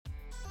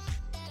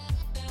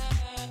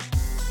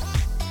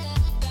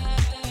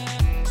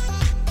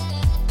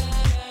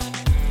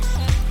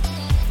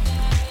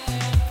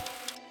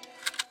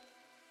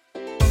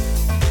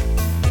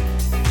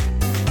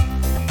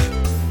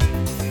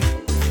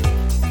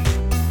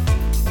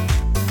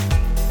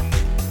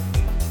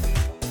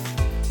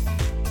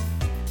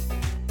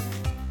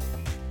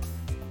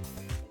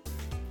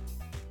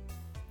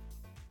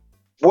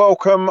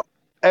welcome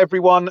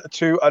everyone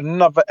to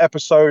another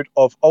episode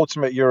of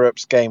Ultimate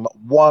Europe's Game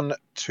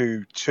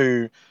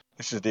 122.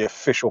 This is the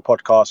official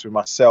podcast with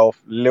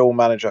myself, Lil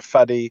Manager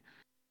Faddy.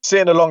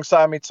 Sitting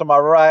alongside me to my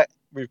right,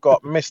 we've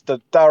got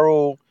Mr.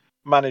 Daryl,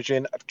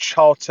 managing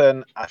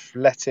Charlton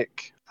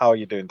Athletic. How are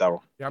you doing, Daryl?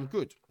 Yeah, I'm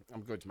good,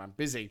 man.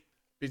 Busy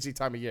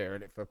time of year,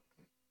 isn't it, for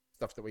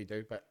stuff that we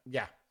do? But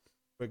yeah,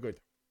 we're good.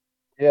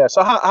 Yeah.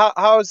 So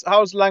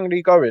how's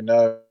Langley going?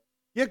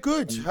 Yeah,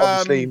 good.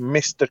 Obviously,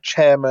 Mr.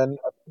 Chairman.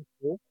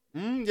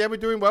 Yeah, we're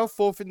doing well.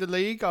 4th in the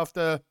league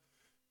after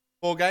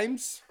 4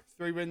 games,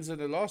 3 wins and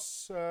a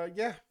loss. 4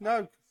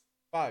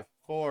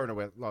 and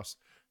a loss.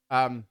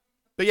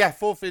 But yeah,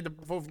 4th in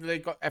the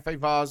league. Got FA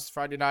Vars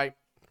Friday night.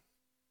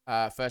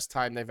 First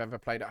time they've ever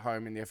played at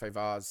home in the FA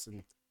Vars,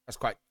 and that's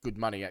quite good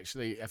money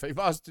actually. FA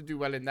Vars to do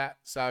well in that.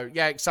 So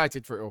yeah,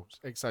 excited for it all.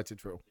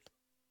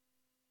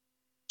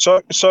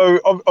 So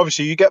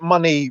obviously you get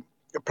money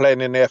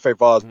playing in the FA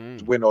Vars,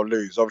 win or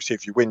lose. Obviously,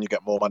 if you win, you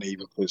get more money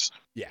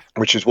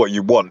which is what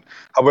you want.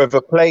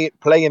 However,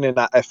 playing in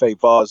that FA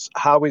Vars,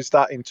 how is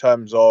that in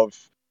terms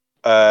of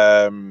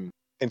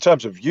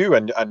you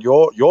and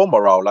your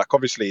morale? Like,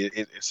 obviously,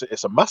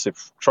 it's a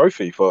massive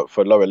trophy for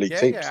lower league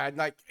teams. Yeah, and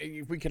like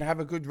if we can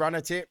have a good run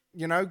at it,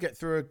 get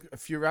through a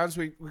few rounds.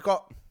 We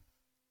got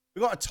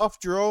a tough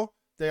draw.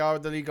 They are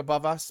the league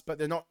above us, but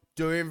they're not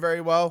doing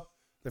very well.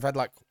 They've had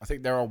I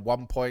think they're on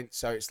 1 point,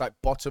 so it's like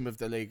bottom of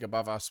the league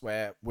above us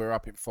where we're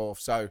up in 4th.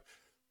 So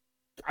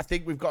I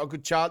think we've got a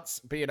good chance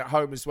being at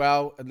home as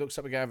well. It looks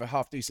like we're going to have a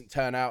half decent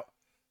turnout,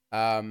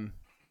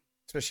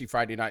 especially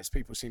Friday nights.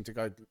 People seem to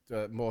go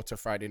more to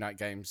Friday night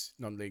games,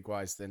 non-league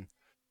wise, than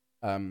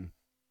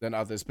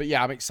others. But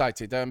yeah, I'm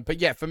excited. But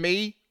yeah, for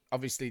me,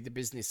 obviously the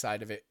business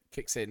side of it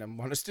kicks in and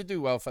want us to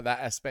do well for that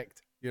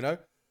aspect. Change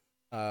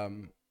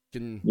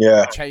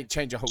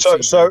a whole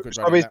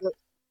season.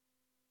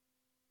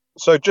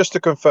 So just to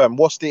confirm,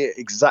 what's the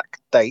exact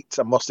date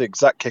and what's the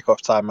exact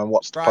kickoff time and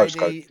what's the postcode?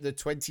 Friday the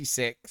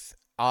 26th,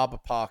 Arbor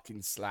Park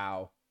in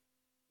Slough.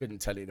 Couldn't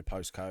tell you the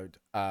postcode.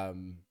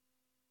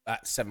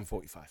 At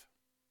 7:45.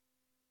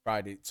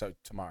 Friday, so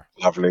tomorrow.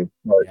 Lovely.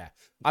 Yeah,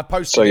 I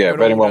posted if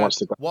anyone wants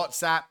to go.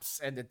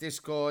 WhatsApps and the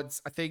Discords.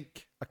 I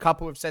think a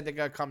couple have said they're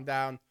going to come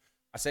down.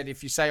 I said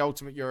if you say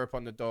Ultimate Europe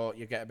on the door,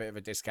 you get a bit of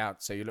a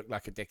discount, so you look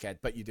like a dickhead,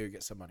 but you do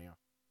get some money off.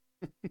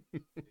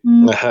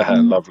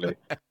 Lovely.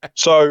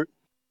 So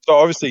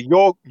obviously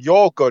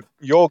your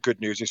good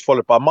news is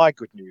followed by my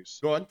good news.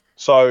 Go on.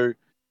 So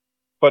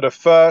for the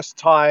first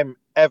time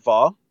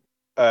ever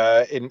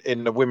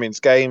in the women's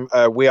game,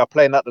 we are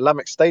playing at the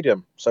Lamex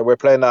Stadium. So we're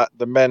playing at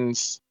the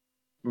men's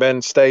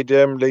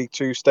stadium, League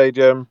 2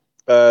 stadium,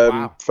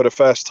 for the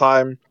first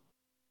time.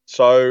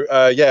 So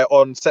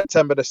on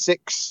September the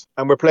 6th,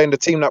 and we're playing the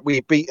team that we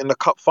beat in the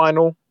cup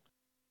final.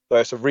 So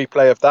it's a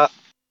replay of that.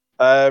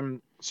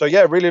 So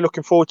yeah, really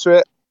looking forward to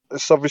it.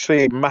 It's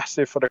obviously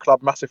massive for the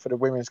club, massive for the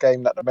women's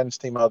game that the men's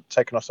team are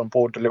taking us on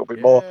board a little bit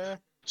more.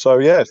 So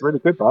yeah, it's really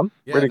good, man.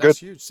 Yeah, really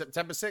that's good. Huge.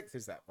 September 6th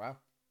is that? Wow.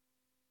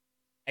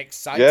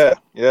 Exciting.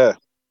 Yeah.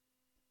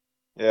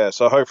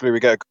 So hopefully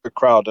we get a good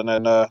crowd and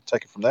then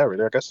take it from there,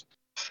 really, I guess.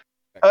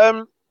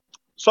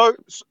 So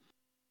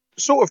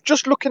sort of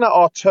just looking at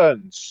our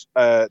turns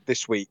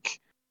this week,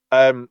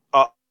 I'll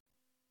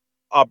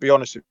be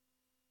honest with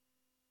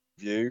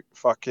you,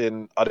 I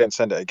didn't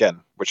send it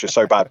again, which is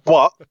so bad.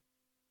 But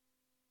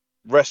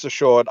rest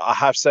assured, I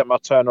have sent my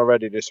turn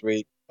already this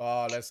week.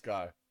 Oh, let's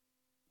go.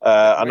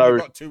 I know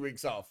you've got 2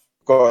 weeks off.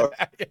 Got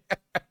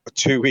a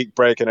 2-week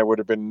break, and it would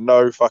have been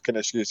no fucking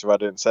excuse if I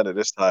didn't send it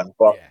this time.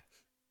 But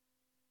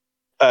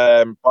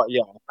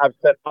yeah, I've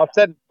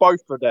sent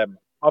both of them.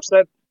 I've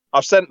sent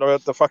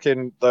the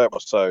fucking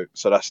so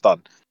that's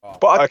done. Oh.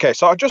 But okay,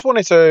 so I just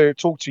wanted to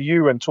talk to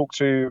you and talk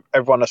to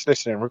everyone that's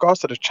listening in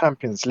regards to the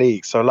Champions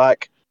League. So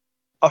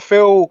I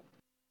feel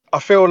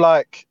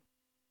like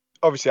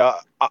obviously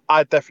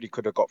I definitely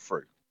could have got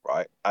through,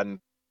 right? And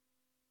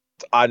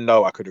I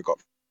know I could have got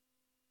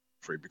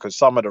through because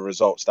some of the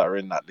results that are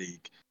in that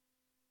league,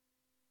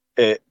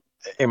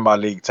 in my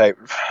league tape,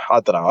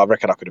 I don't know. I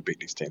reckon I could have beat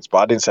these teams, but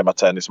I didn't say my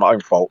turn. It's my own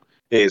fault.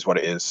 It is what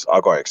it is.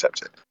 I got to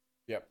accept it.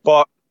 Yeah.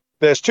 But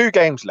there's 2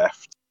 games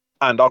left,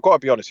 and I've got to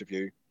be honest with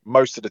you.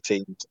 Most of the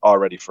teams are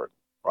already through,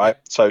 right?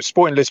 Yeah. So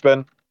Sporting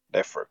Lisbon,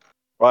 they're through,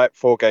 right?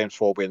 4 games,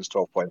 4 wins,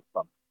 12 points.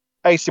 Done.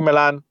 AC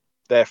Milan,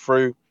 they're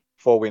through.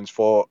 4 wins,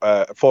 4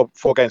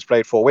 games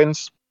played, 4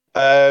 wins.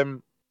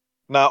 Now,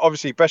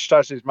 obviously,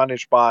 Besiktas is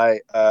managed by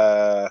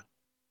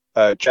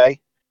Jay,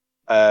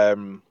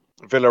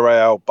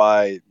 Villarreal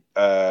by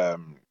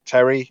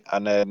Terry,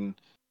 and then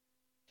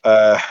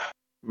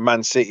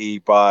Man City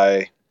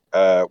by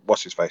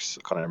what's his face?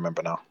 I can't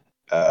remember now.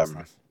 Nice.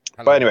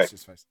 But anyway,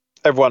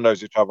 everyone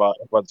knows each other.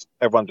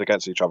 Everyone's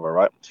against each other,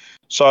 right?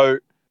 So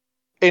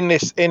in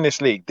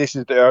this league, this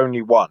is the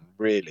only one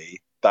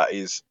really that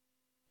is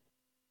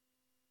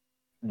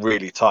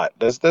really tight.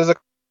 There's a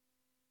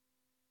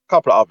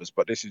couple of others,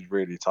 but this is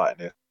really tight in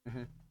here.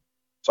 Mm-hmm.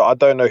 So I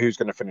don't know who's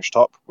going to finish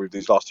top with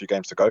these last 2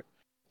 games to go.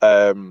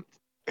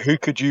 Who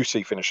could you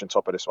see finishing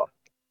top of this one?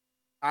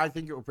 I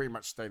think it will pretty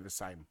much stay the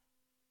same.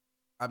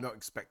 I'm not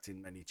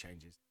expecting many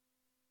changes.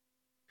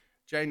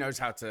 Jay knows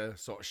how to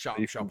sort of shut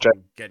up shop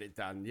and get it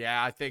done.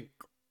 Yeah, I think.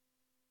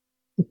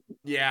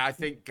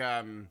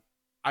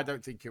 I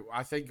don't think it.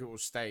 I think it will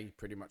stay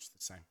pretty much the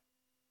same.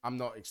 I'm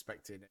not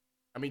expecting it.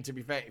 I mean, to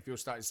be fair, if you're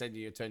starting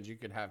sending your turns, you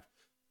could have a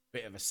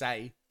bit of a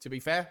say. To be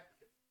fair,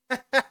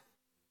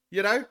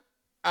 you know.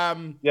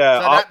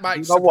 Yeah, so that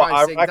might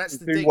surprise things. That's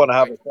the thing. Want to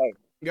have a say.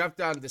 You have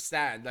to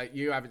understand, like,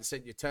 you haven't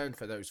sent your turn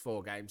for those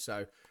 4 games,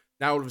 so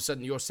now all of a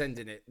sudden you're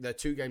sending it. The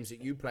 2 games that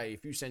you play,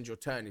 if you send your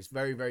turn, it's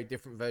very, very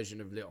different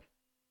version of Lille.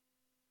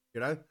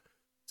 You know.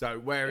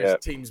 So whereas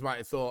teams might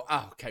have thought,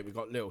 oh, okay, we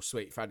got Lille,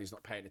 sweet, Faddy's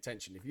not paying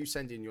attention. If you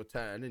send in your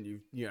turn and you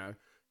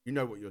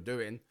know what you're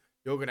doing,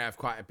 you're going to have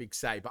quite a big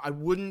say. But I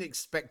wouldn't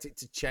expect it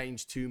to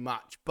change too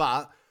much.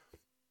 But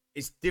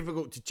it's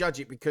difficult to judge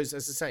it because,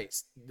 as I say,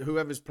 it's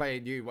whoever's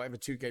playing you, whatever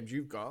 2 games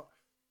you've got,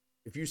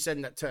 if you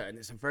send that turn,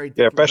 it's a very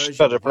different version.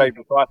 Yeah, best played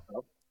me twice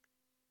now.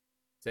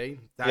 See?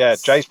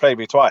 Jay's played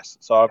me twice,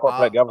 so I've got to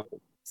play the other 2.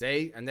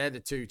 See? And they're the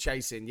 2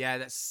 chasing. Yeah,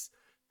 that's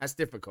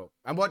difficult.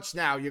 And watch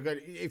now, you're going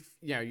to, if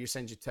you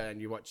send your turn,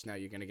 you watch now,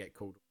 you're going to get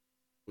called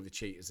all the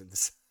cheaters in the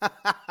sun.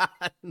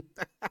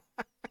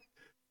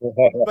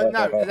 But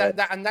no,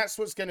 and that's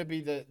what's going to be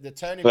the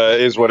turning point.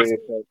 It is what it is.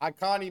 I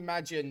can't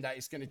imagine that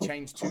it's going to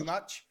change too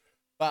much.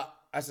 But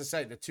as I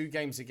say, the 2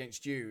 games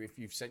against you, if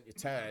you've sent your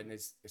turn,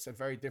 it's a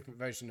very different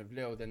version of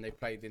Lille than they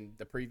played in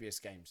the previous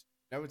games.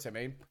 You know what I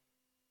mean?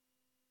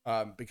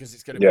 Because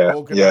it's going to be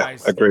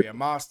organized, it's going to be a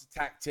master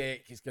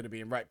tactic, it's going to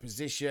be in right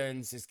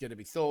positions, it's going to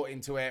be thought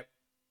into it.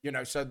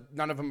 So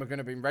none of them are going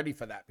to be ready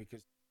for that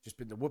because you've just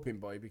been the whooping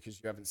boy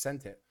because you haven't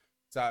sent it.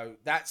 So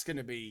that's going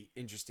to be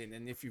interesting.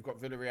 And if you've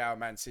got Villarreal,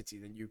 Man City,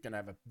 then you can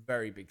have a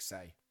very big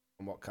say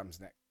on what comes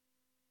next.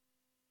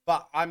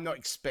 But I'm not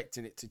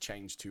expecting it to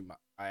change too much.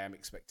 I am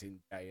expecting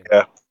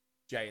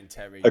Jay and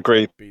Terry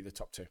to be the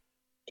top 2.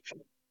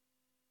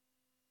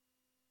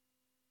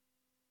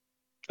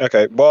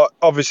 Okay, well,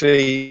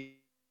 obviously,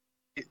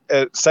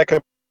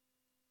 second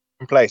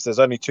place, there's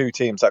only 2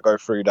 teams that go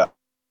through that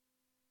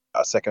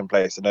second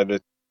place, and they're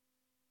the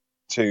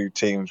 2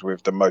 teams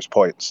with the most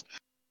points.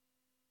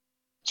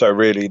 So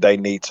really, they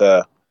need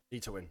to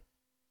win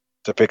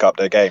to pick up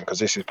their game because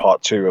this is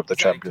part 2 of the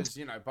Champions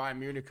League. Bayern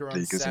Munich are on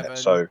League, 7.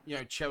 So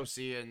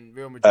Chelsea and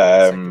Real Madrid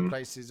second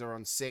places are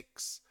on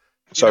 6.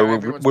 So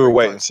we'll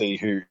wait and see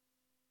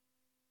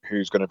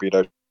who's going to be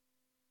those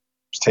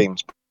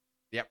teams.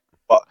 Yep.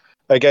 But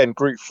again,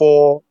 Group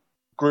 4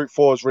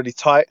 is really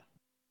tight.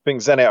 I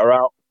think Zenit are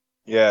out.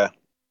 Yeah.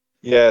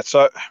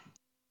 So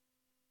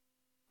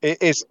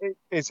it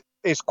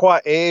is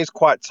quite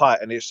tight,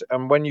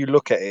 and when you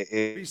look at it,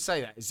 you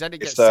say that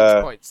Zenit gets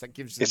 6 points. That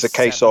gives them it's a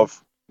case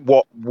of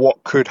what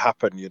could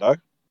happen,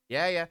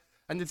 Yeah.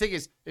 And the thing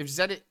is, if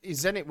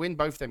Zenit win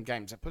both them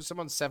games, that puts them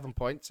on 7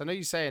 points. I know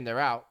you're saying they're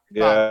out.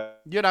 Yeah.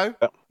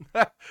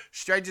 But,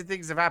 stranger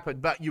things have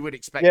happened, but you would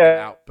expect them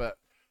out. But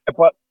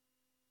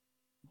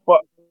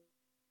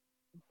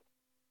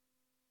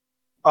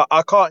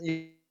I can't.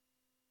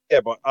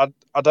 Yeah, but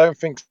I don't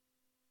think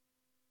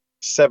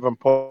 7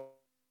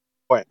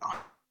 point.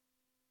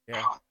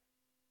 Yeah.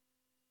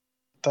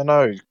 Don't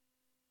know.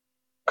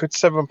 Could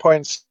 7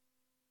 points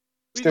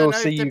still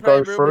see you go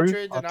Real through?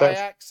 Madrid and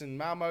Ajax and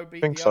Malmo beat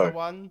the other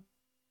one.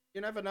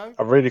 You never know.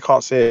 I really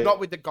can't see it.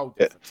 Not with the goal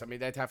difference. I mean,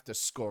 they'd have to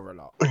score a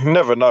lot. You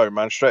never know,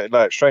 man.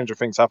 Stranger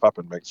things have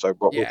happened, mate. So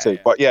we'll see.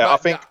 But I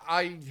think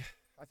I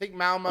think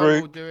Malmo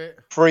will do it.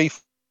 3,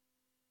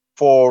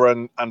 4,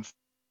 and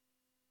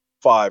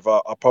 5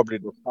 are probably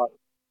the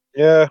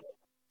Yeah.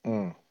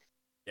 Yeah,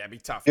 it'd be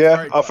tough.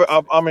 Yeah,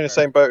 I'm in the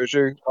same boat as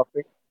you. I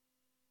think.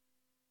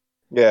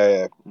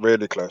 Yeah,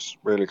 really close,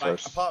 really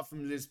close. Apart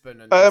from Lisbon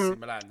and AC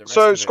Milan, the rest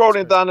so of it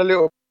scrolling down a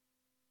little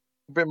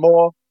bit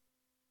more.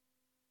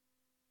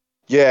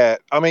 Yeah,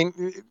 I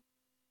mean,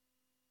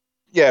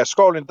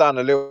 scrolling down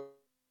a little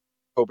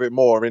bit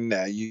more in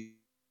there, you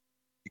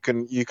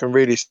can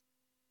really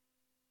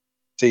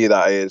see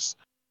that is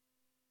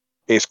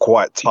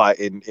quite tight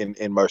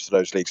in most of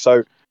those leagues.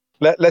 So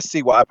let's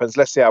see what happens.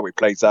 Let's see how it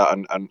plays out,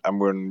 and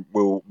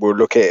we'll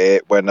look at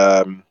it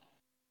when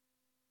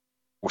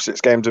 6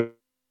 games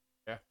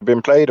have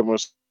been played, and we'll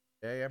see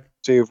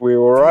if we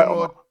were all right.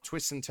 More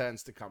twists and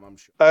turns to come, I'm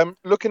sure.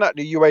 Looking at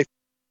the UEFA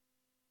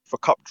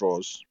Cup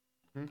draws,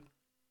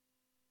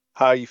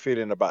 how are you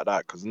feeling about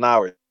that? Because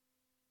now it's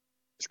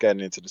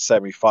getting into the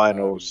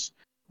semi-finals.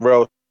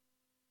 Real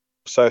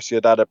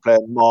Sociedad are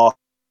playing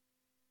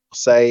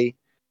Marseille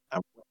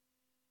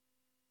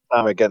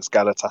and against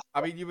Galatasaray.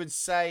 I mean, you would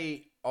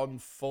say on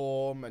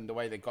form and the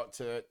way they got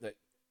to it that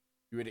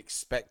you would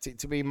expect it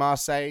to be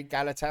Marseille.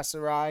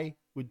 Galatasaray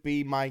would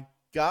be my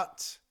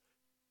gut.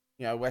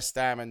 West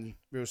Ham and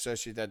Real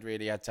Sociedad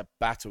really had to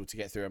battle to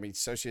get through. I mean,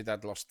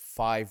 Sociedad lost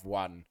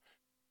 5-1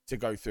 to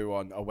go through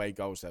on away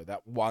goals, though.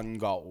 That one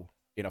goal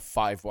in a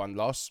 5-1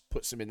 loss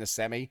puts them in the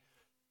semi.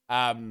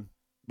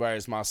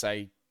 Whereas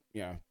Marseille,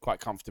 quite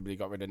comfortably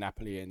got rid of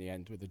Napoli in the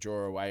end with a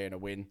draw away and a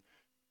win.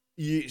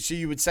 So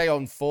you would say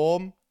on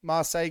form,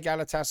 Marseille,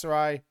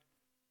 Galatasaray,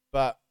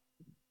 but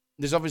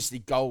there's obviously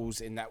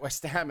goals in that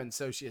West Ham and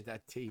Sociedad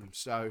team.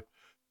 So,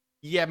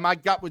 yeah, my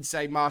gut would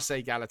say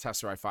Marseille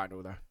Galatasaray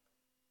final, though.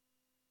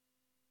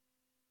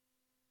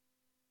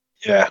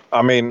 Yeah,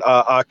 I mean,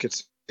 I could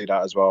see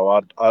that as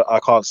well. I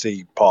can't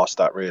see past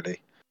that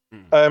really.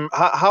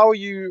 How are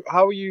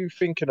you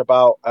thinking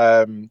about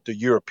the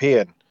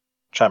European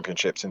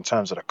championships in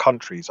terms of the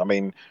countries? I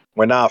mean,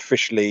 we're now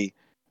officially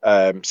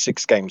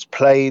 6 games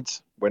played.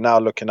 We're now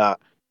looking at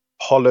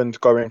Holland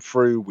going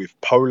through with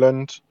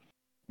Poland.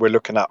 We're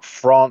looking at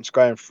France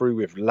going through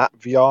with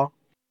Latvia,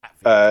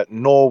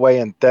 Norway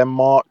and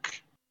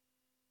Denmark.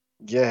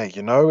 Yeah,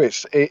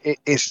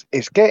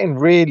 it's getting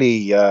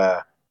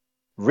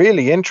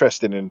really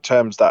interesting in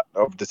terms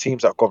of the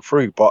teams that have gone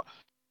through. But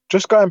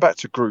just going back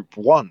to Group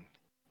 1,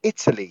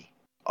 Italy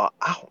are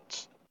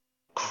out.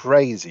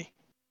 Crazy.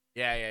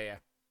 Yeah.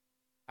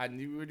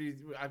 And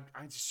I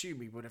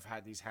assume he would have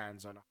had his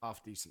hands on a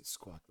half decent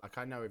squad. Like,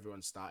 I know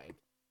everyone started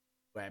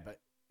but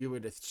you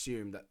would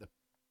assume that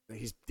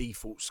his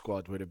default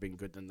squad would have been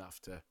good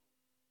enough to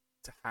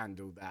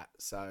handle that.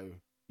 So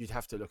you'd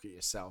have to look at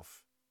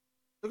yourself.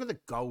 Look at the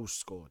goals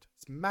scored.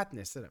 It's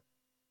madness, isn't it?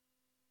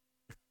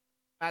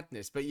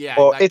 Madness. But yeah.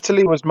 Well,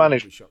 Italy was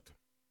managed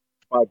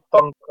by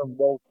Duncan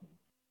Walton.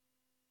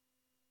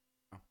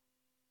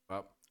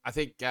 Well, I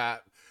think,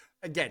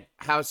 again,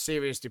 how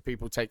serious do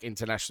people take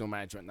international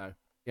management, though?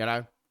 You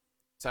know?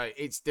 So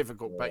it's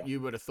difficult, but you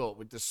would have thought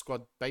with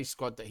the base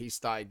squad that he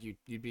started,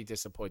 you'd be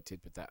disappointed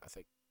with that, I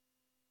think.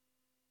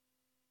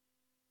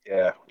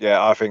 Yeah,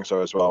 I think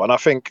so as well. And I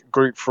think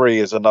Group 3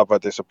 is another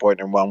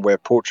disappointing one where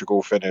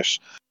Portugal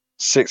finished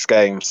 6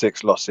 games,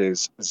 6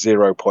 losses,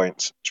 0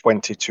 points,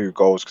 22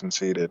 goals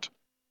conceded.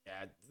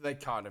 Yeah, they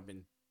can't have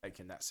been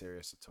taken that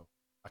serious at all.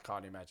 I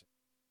can't imagine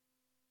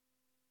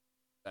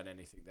done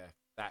anything there.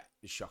 That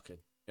is shocking,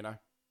 you know?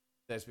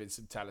 There's been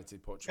some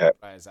talented Portugal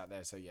players out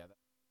there, so yeah.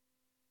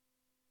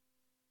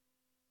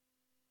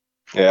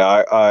 Yeah,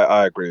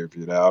 I agree with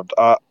you there.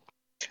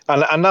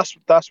 And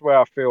that's where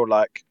I feel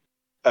like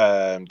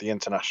the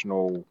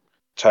international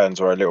turns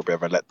are a little bit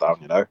of a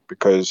letdown, you know,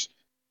 because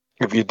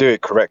if you do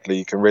it correctly,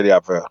 you can really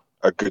have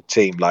a good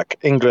team. Like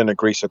England and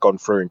Greece have gone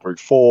through in Group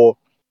 4,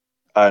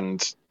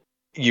 and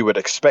you would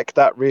expect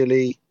that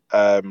really.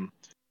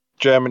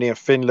 Germany and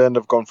Finland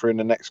have gone through in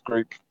the next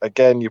group.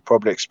 Again, you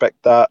probably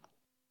expect that.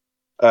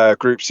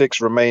 Group 6,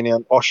 Romania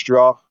and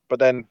Austria, but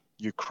then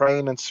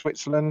Ukraine and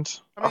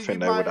Switzerland. I think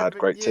they would have had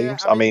great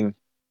teams. I mean,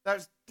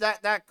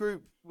 that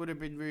group would have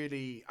been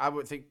really, I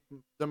would think,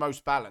 the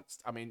most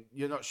balanced. I mean,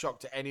 you're not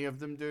shocked at any of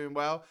them doing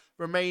well.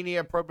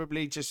 Romania,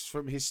 probably just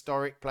from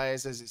historic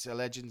players, as it's a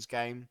Legends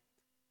game,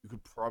 you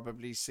could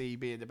probably see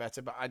being the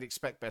better, but I'd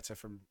expect better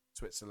from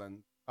Switzerland.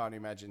 Can't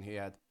imagine he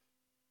had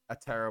a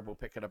terrible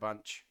pick of the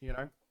bunch, you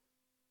know?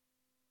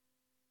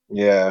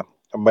 Yeah,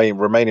 I mean,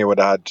 Romania would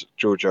have had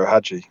Giorgio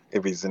Hagi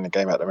if he's in the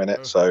game at the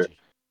minute. So,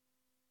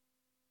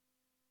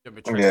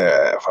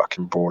 yeah,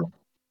 fucking balling.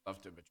 Love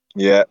Dimitrescu.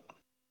 Yeah.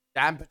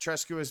 Dan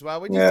Petrescu as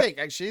well. What do you think?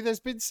 Actually, there's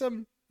been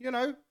some, you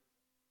know,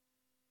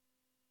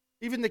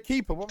 even the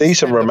keeper. What was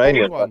decent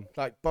Romanian one,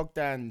 like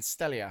Bogdan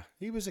Stelia.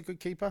 He was a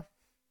good keeper.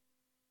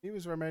 He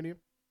was Romanian.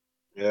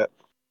 Yeah.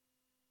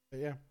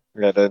 But yeah.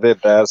 Yeah, they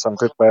did. They had some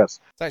good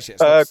players.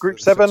 Actually, Group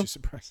 7.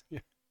 Yeah.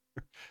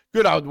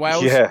 Good old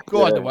Welsh. Yeah,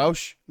 Go on, the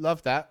Welsh.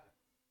 Love that.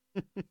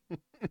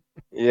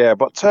 Yeah,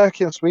 but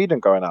Turkey and Sweden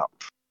going up.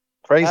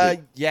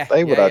 Crazy.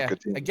 They would have good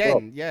teams.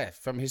 Again,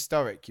 from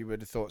historic, you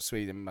would have thought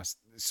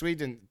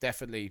Sweden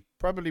definitely,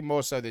 probably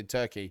more so than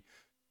Turkey.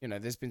 You know,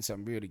 there's been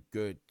some really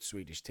good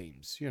Swedish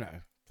teams, you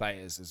know,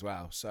 players as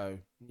well. So,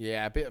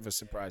 yeah, a bit of a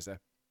surprise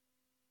there.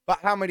 But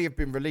how many have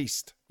been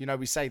released? You know,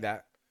 we say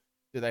that.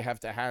 Do they have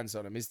their hands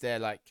on them? Is there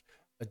like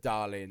a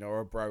Darlin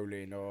or a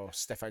Brolin or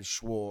Stefan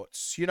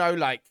Schwartz? You know,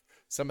 like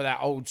some of that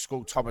old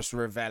school Thomas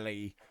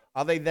Ravelli.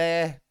 Are they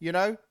there? You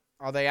know,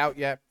 are they out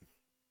yet?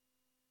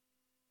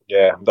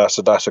 Yeah, that's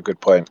a good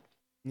point.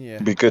 Yeah,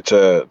 it'd be good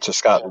to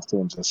scout these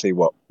teams and see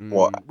what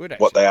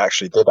they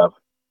actually did have.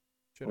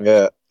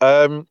 Yeah.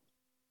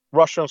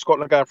 Russia and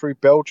Scotland going through.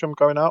 Belgium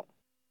going out.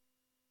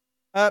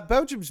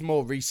 Belgium's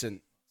more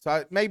recent,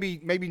 so maybe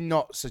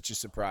not such a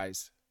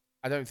surprise.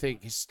 I don't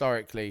think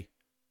historically.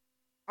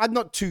 I'm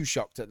not too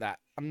shocked at that.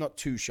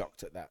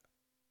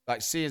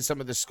 Like seeing some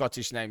of the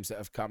Scottish names that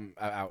have come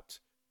out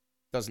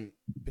doesn't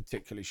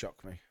particularly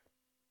shock me.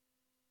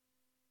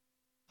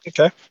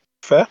 Okay,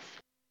 fair.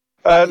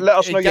 Let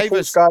us know your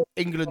thoughts, guys.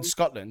 England,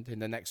 Scotland in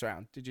the next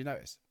round. Did you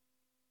notice?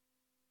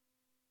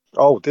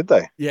 Oh, did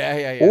they?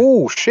 Yeah.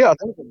 Oh shit! I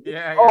didn't.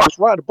 Yeah. Oh, it's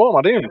right at the bottom.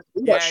 I didn't even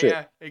see that shit.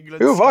 Yeah.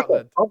 England, Who have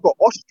Scotland. I've got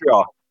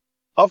Austria.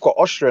 I've got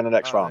Austria in the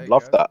next round.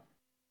 Love that.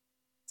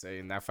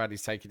 See, now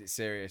Fanny's taking it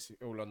serious.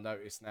 All on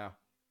notice now.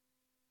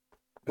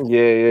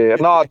 Yeah.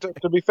 No,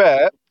 to be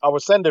fair, I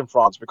was sending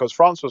France because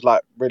France was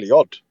like really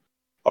odd.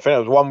 I think it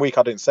was 1 week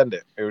I didn't send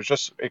it. It was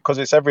just because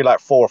it's every like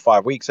 4 or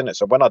 5 weeks, isn't it?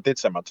 So when I did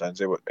send my turns,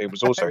 it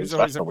was also it was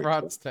always a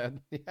France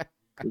turn.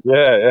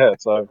 Yeah.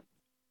 So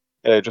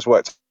yeah, it just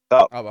worked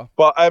out. Oh, well.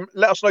 But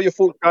let us know your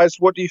thoughts, guys.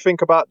 What do you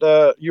think about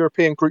the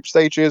European group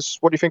stages?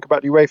 What do you think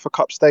about the UEFA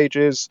Cup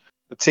stages?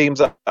 the teams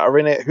that are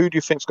in it. Who do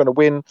you think is going to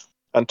win?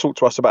 And talk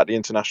to us about the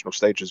international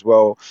stage as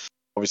well.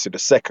 Obviously, the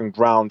second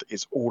round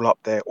is all up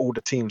there. All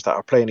the teams that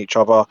are playing each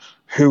other.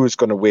 Who is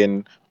going to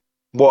win?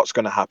 What's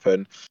going to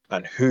happen?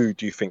 And who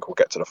do you think will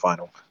get to the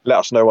final? Let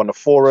us know on the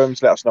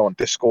forums. Let us know on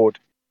Discord.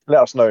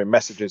 Let us know in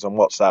messages on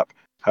WhatsApp.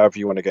 However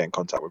you want to get in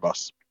contact with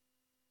us.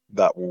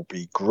 That will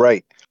be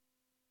great.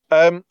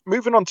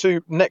 Moving on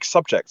to next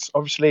subjects.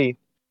 Obviously,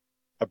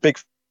 a big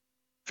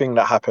thing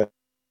that happened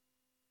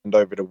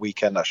over the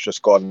weekend that's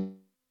just gone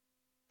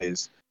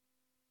is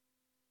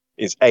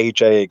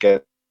AJ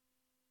against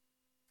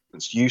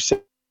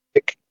Usyk.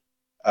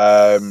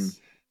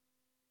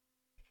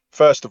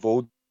 First of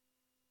all,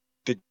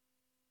 did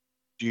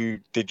you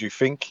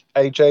think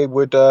AJ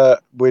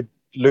would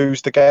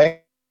lose the game?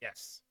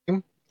 Yes.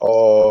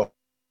 Or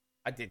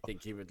I did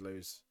think he would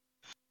lose.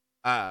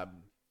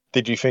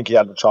 Did you think he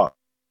had a chance?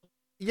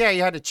 Yeah, he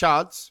had a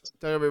chance.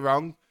 Don't get me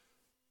wrong,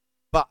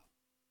 but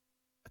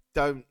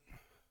I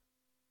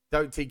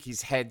don't think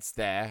his head's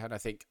there. And I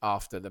think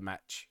after the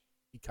match,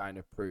 he kind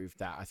of proved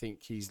that. I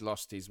think he's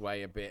lost his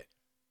way a bit,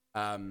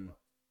 and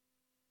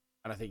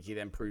I think he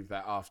then proved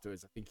that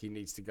afterwards. I think he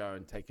needs to go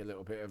and take a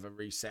little bit of a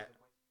reset.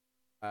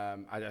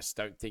 I just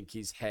don't think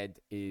his head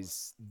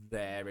is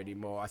there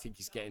anymore. I think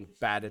he's getting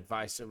bad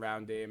advice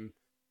around him.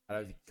 I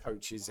don't think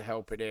coaches are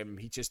helping him.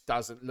 He just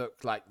doesn't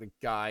look like the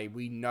guy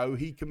we know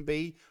he can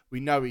be.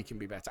 We know he can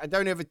be better. I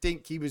don't ever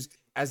think he was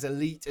as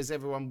elite as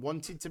everyone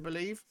wanted to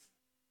believe,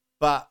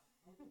 but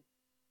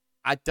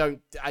the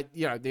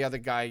other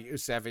guy,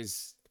 Usyk,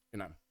 is,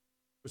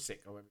 was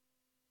sick or whatever.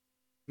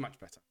 Much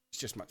better. It's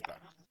just much better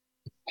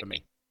for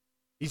me.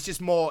 He's just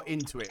more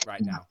into it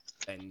right now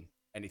than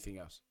anything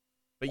else.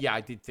 But yeah,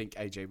 I did think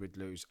AJ would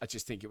lose. I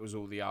just think it was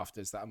all the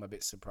afters that I'm a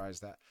bit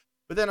surprised at.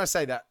 But then I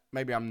say that,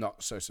 maybe I'm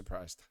not so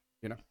surprised,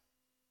 I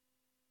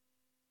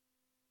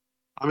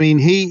mean,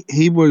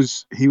 he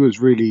was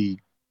really,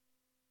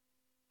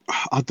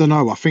 I don't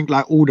know. I think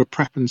like all the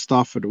prep and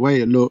stuff for the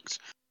way it looked,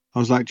 I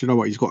was like, do you know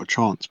what? He's got a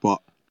chance,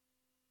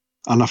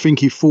 and I think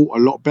he fought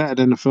a lot better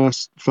than the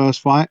first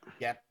fight.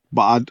 Yeah.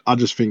 But I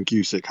just think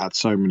Usyk had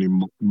so many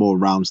more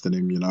rounds than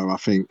him. I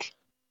think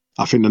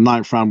the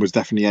ninth round was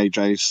definitely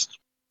AJ's.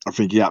 I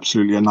think he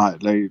absolutely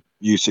annihilated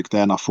Usyk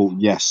there, and I thought,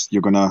 yes,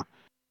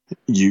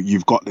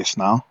 you've got this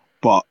now.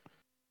 But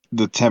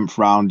the 10th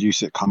round,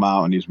 Usyk come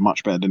out and he's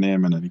much better than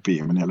him, and then he beat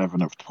him in the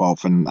 11th,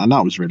 12th, and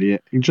that was really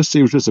it. He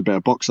was just a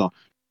better boxer.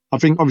 I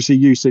think obviously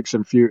Usyk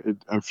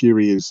and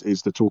Fury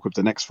is the talk of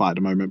the next fight at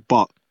the moment,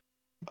 but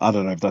I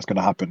don't know if that's going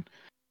to happen.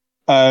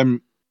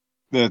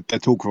 They're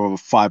talking of a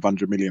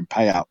 500 million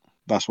payout.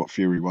 That's what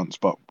Fury wants,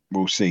 but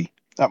we'll see.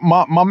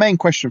 My main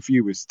question for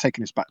you was,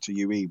 taking this back to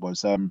UE,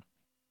 was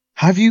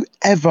have you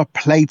ever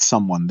played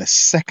someone the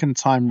second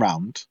time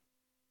round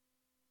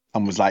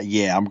and was like,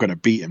 yeah, I'm going to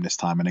beat him this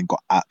time, and then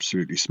got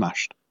absolutely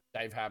smashed?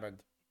 Dave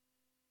Hammond.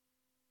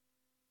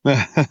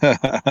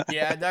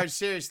 Yeah, no,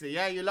 seriously.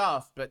 Yeah, you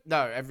laugh, but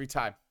no, every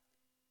time.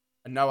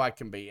 I know I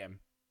can beat him.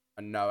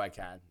 I know I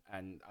can,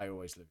 and I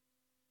always lose.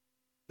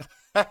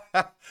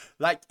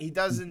 Like, he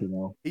doesn't...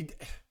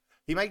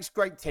 He makes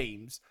great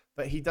teams,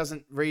 but he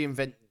doesn't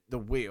reinvent the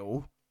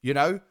wheel,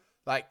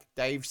 Like,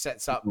 Dave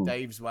sets up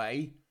Dave's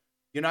way,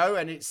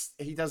 and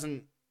he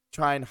doesn't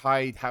try and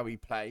hide how he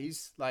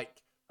plays.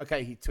 Like,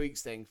 okay, he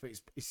tweaks things, but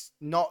it's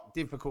not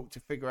difficult to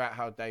figure out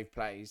how Dave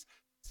plays.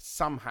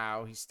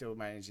 Somehow, he still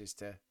manages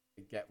to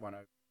get one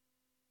over.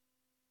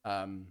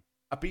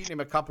 I've beaten him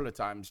a couple of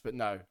times, but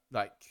no,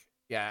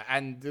 yeah.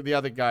 And the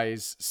other guy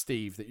is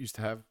Steve, that used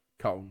to have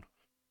Coln,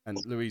 and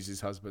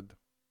Louise's husband.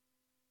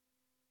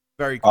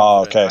 Very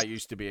confident I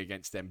used to be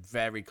against them.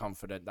 Very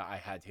confident that I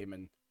had him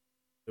and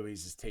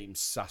Louise's team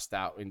sussed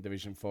out in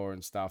Division 4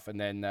 and stuff. And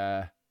then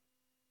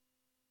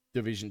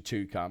Division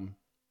 2 come.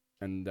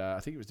 And I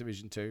think it was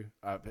Division 2.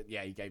 But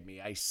yeah, he gave me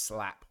a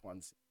slap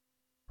once.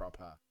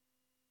 Proper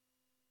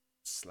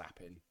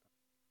slapping.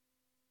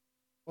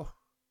 Oh,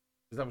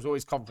 because I was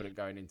always confident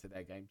going into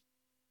their games.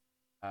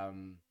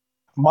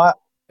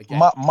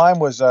 Mine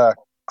was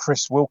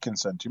Chris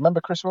Wilkinson. Do you remember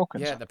Chris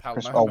Wilkinson? Yeah, the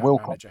Palmer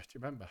manager. Do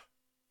you remember?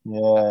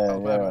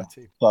 Yeah.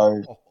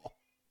 So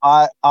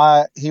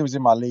he was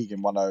in my league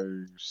in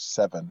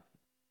 107,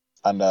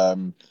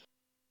 and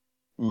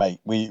mate,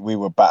 we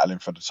were battling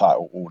for the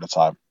title all the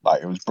time.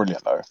 Like, it was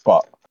brilliant though.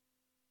 But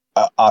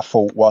I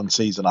thought one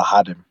season I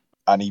had him,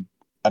 and he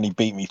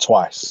beat me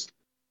twice.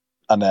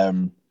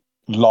 And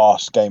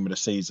last game of the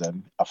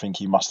season, I think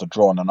he must have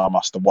drawn and I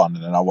must have won,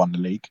 and then I won the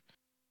league.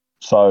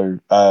 So,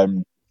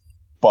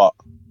 but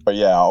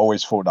yeah, I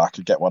always thought that I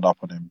could get one up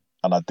on him,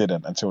 and I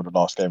didn't until the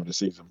last game of the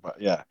season.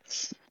 But yeah,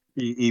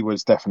 he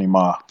was definitely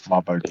my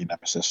bogey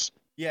nemesis.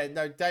 Yeah,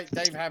 no,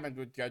 Dave Hammond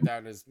would go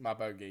down as my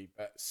bogey,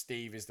 but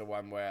Steve is the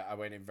one where I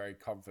went in very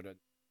confident,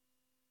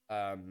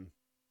 and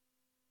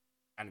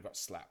got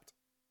slapped.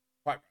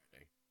 Quite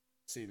rightly.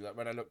 See,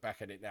 when I look back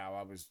at it now,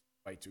 I was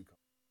way too confident.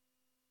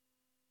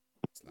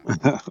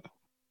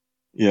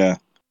 Yeah.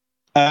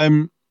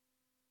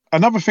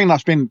 Another thing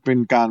that's been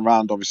going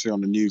around, obviously,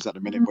 on the news at the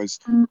minute was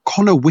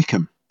Connor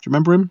Wickham. Do you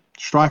remember him?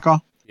 Striker?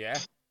 Yeah.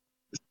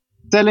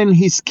 selling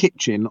his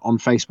kitchen on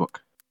Facebook.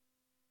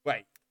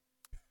 Wait,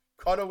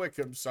 Connor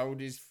Wickham sold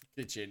his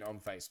kitchen on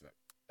Facebook.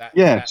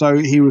 Yeah, so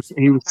he was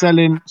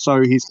selling.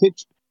 So his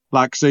kitchen,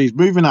 like, so he's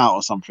moving out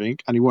or something,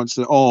 and he wants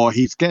to, or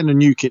he's getting a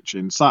new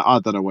kitchen. So I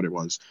don't know what it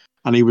was,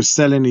 and he was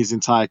selling his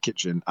entire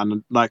kitchen.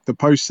 And like the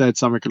post said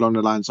something along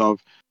the lines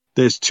of,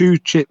 "There's 2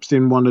 chips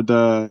in one of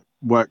the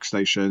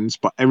workstations,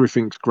 but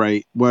everything's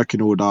great,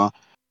 working order,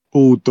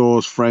 all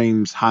doors,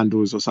 frames,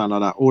 handles, or something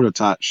like that, all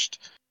attached.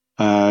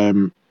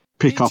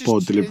 Pick up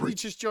or delivery." He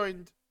just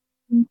joined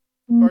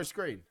Pro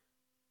Screen.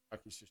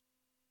 Like he's just...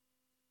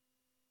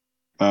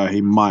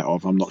 He might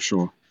have. I'm not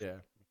sure. Yeah.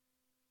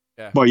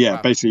 Yeah. But yeah,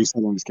 Wow. basically he's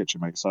selling his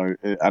kitchen, mate. So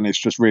and it's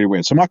just really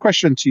weird. So my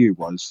question to you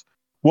was,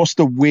 what's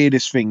the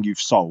weirdest thing you've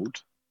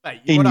sold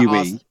Mate, in UE?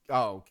 ask...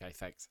 Oh, okay,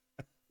 thanks.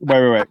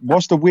 Wait.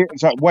 What's the weird?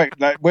 So wait,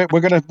 like,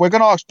 we're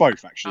gonna ask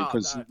both actually,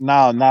 because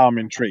now I'm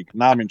intrigued.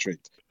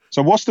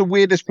 So what's the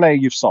weirdest player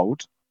you've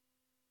sold,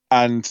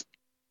 and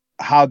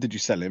how did you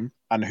sell him,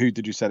 and who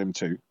did you sell him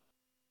to?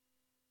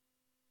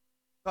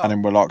 And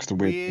then we'll ask the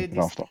weirdest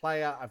after.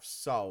 Player I've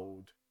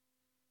sold.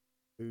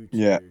 Who to?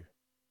 Yeah.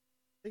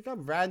 I think I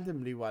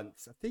randomly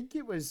once. I think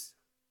it was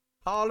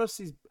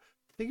Carlos's.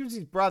 I think it was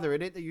his brother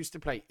in it that used to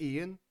play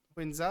Ian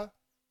Windsor.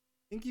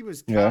 I think he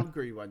was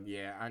Calgary one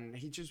year, and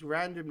he just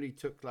randomly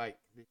took like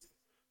this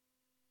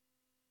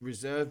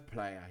reserve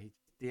player. He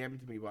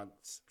DM'd me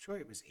once. I'm sure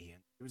it was Ian.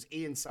 It was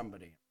Ian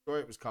somebody. I'm sure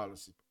it was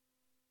Carlos's.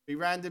 He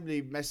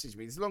randomly messaged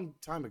me. It's a long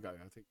time ago,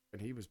 I think, when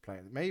he was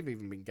playing. It may have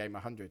even been game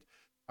 100.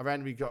 I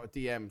randomly got a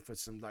DM for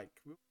some like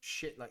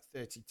shit, like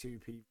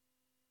 32p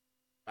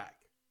back.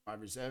 My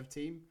reserve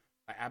team,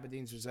 like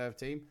Aberdeen's reserve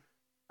team.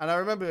 And I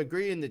remember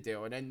agreeing the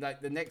deal. And then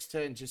like the next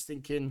turn, just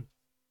thinking,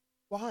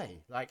 why?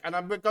 Like, and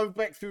I'm going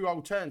back through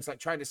old turns, like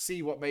trying to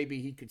see what maybe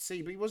he could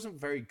see, but he wasn't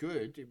very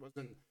good. It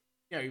wasn't,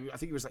 I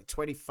think he was like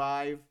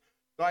 25.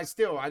 But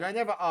I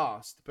never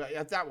asked,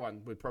 but that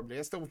one would probably,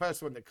 that's the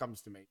first one that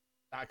comes to me.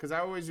 Because I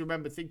always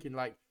remember thinking,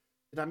 like,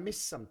 did I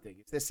miss something?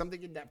 Is there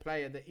something in that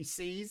player that he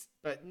sees?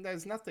 But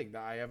there's nothing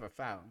that I ever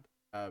found.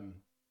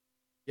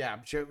 Yeah,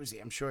 I'm sure it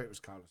was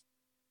Carlos.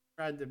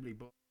 Randomly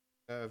bought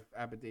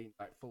Aberdeen,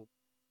 like, full.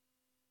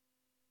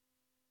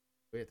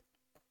 Weird.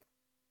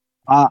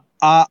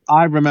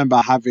 I remember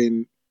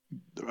having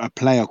a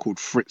player called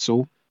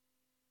Fritzl,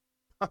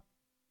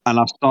 and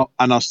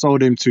I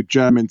sold him to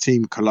German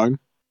team Cologne.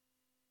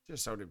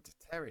 Just sold him to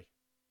Terry.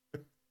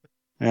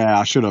 Yeah,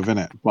 I should have,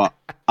 innit? But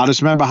I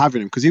just remember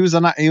having him because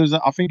I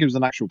think he was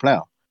an actual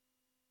player.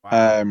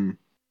 Wow.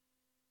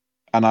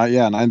 And I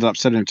ended up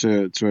selling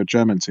him to a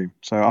German team.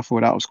 So I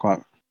thought that was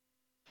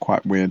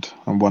quite weird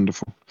and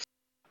wonderful.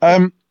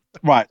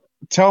 Right.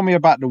 Tell me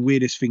about the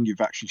weirdest thing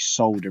you've actually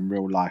sold in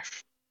real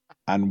life,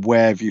 and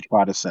where have you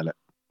tried to sell it?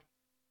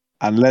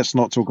 And let's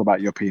not talk about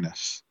your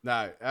penis.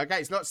 No. Okay,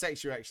 it's not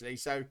sexual actually.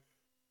 So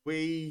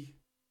we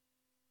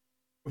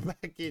were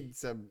back in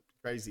some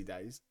crazy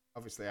days.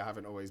 Obviously, I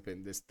haven't always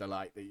been this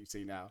delight that you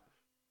see now.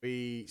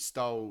 We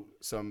stole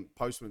some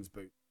postman's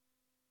boots.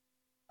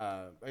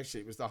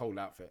 Actually, it was the whole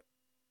outfit.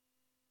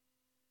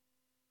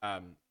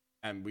 And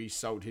we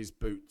sold his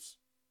boots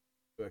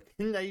to a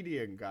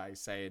Canadian guy,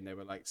 saying they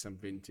were like some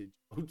vintage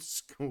old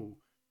school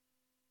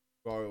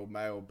Royal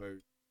Mail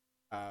boot.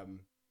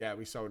 Yeah,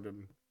 we sold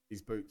him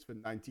these boots for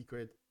 90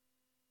 quid.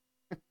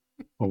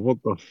 Oh, what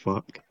the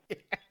fuck?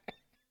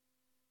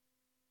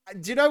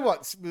 Do you know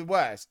what's the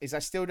worst? Is I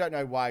still don't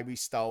know why we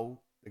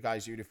stole the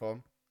guy's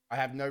uniform. I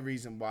have no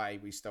reason why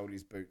we stole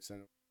his boots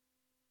and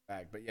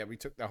bag. But yeah, we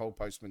took the whole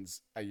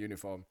postman's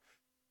uniform,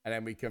 and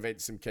then we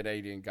convinced some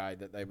Canadian guy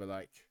that they were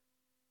like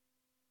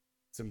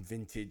some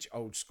vintage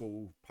old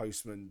school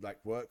postman like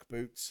work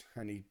boots,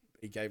 and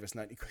he gave us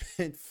 90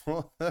 quid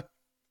for them.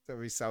 So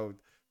we sold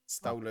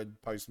stolen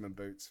postman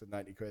boots for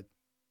 90 quid.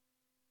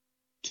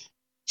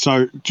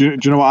 So do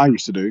you know what I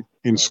used to do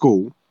in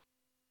school?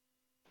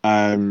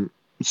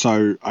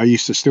 So I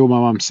used to steal my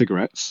mum's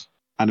cigarettes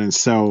and then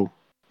sell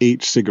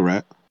each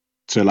cigarette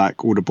to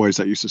like all the boys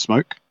that used to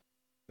smoke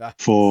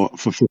for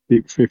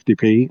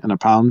 50p and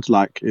 £1.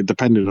 Like it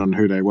depended on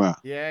who they were.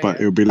 Yeah, but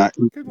it would be like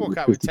you could walk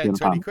out with 10,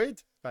 20 quid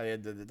by the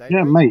end of the day.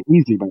 Yeah, mate,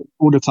 easy, mate,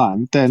 all the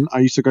time. Then I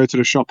used to go to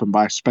the shop and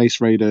buy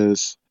Space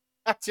Raiders,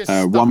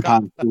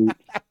 £1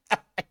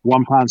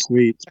 £1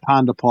 sweets,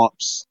 Panda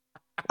Pops,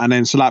 and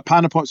then so like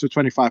Panda Pops were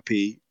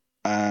 25p.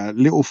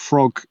 Little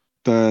Frog,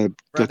 the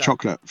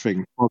chocolate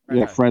thing,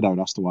 yeah, Freddo,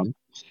 that's the one.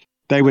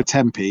 They were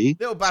 10p.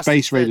 Little bastard's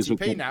Space Raiders 30p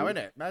were 10p. now, isn't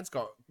it? Man's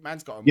got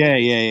a mortgage. Yeah.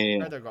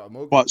 Freddo got a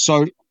mortgage. But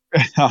so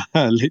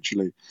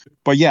literally,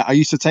 but yeah, I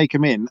used to take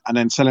them in and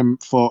then sell them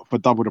for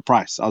double the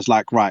price. I was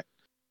like, right,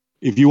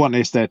 if you want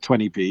this, they're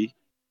 20p. If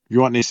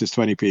you want this, it's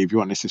 20p. If you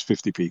want this, it's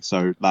 50p.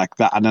 So like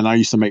that, and then I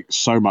used to make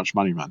so much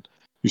money, man.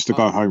 Used to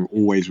go home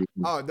always with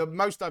me. Oh, the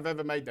most I've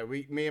ever made though.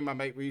 Me and my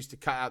mate, we used to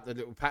cut out the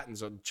little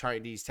patterns on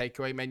Chinese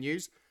takeaway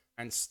menus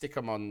and stick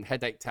them on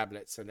headache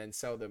tablets and then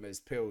sell them as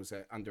pills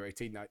at under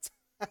 18 nights.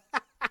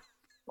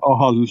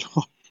 Oh,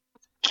 Lord.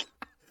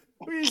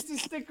 We used to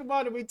stick them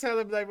on and we tell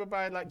them they were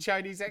buying like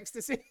Chinese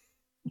ecstasy.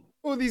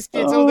 All these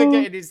kids, all they're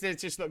getting is they're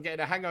just not getting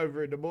a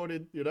hangover in the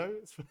morning, you know?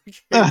 It's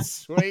fucking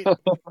sweet.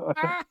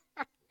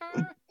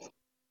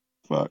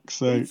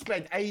 Fuck's We sake.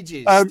 spent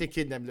ages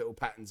sticking them little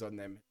patterns on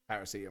them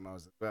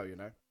paracetamols as well, you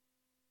know?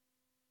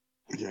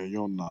 Yeah,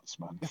 you're nuts,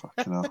 man.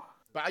 Fucking hell.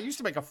 But I used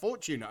to make a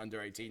fortune at under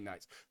 18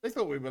 nights. They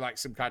thought we were like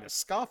some kind of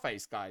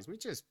Scarface guys. We're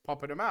just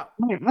popping them out.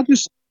 Mate,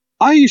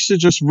 I used to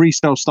just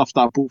resell stuff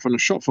that I bought from the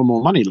shop for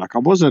more money. Like I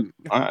was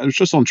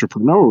just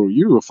entrepreneurial.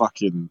 You were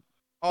fucking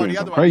Oh, doing the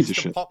some other one crazy used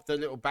to shit. pop the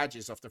little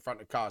badges off the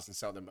front of cars and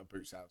sell them at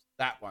Boots House.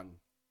 That one.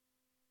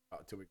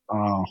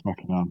 Oh,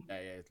 fucking hell.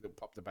 Yeah.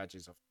 Pop the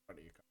badges off the front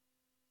of your car.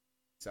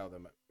 Sell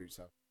them at Boots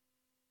House.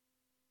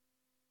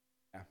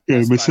 Yeah,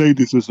 that's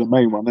Mercedes was the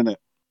main one, isn't it?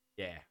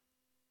 Yeah.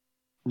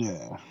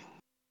 Yeah.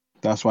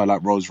 That's why I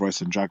like Rolls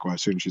Royce and Jaguar.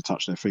 As soon as you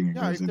touch their thing, it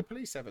Yeah, goes if in. the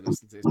police ever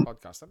listen to this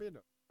podcast, I'll be in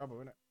trouble,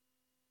 wouldn't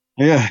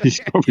Yeah, he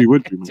probably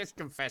would be. it? Just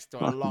confess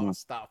to a lot of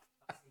stuff.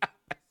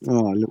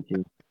 Oh, look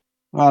good.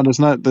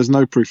 There's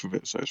no proof of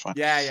it, so it's fine.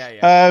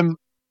 Yeah.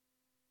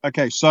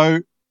 Okay, so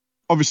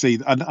obviously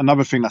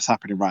another thing that's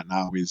happening right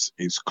now is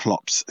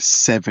Klopp's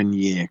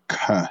 7-year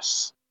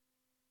curse,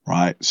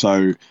 right?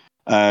 So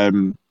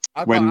when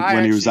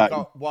he was at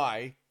got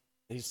why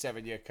his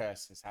 7-year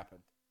curse has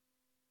happened.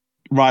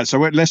 Right, so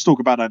let's talk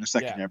about that in a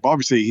second Yeah. here. But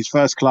obviously, his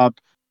first club,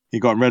 he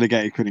got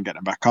relegated, couldn't get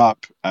them back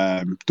up.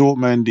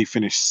 Dortmund, he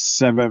finished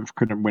 7th,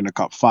 couldn't win a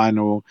cup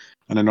final,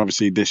 and then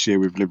obviously this year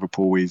with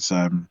Liverpool, he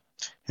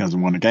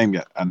hasn't won a game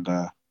yet, and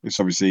it's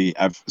obviously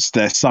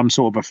there's some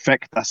sort of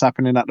effect that's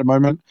happening at the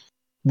moment.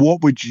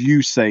 What would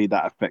you say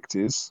that effect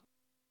is?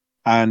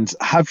 And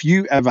have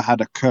you ever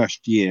had a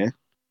cursed year,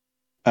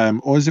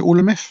 or is it all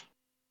a myth?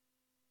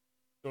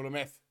 It's all a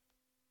myth.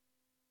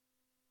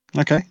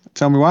 Okay,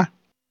 tell me why.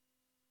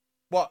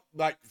 What,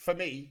 like for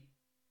me?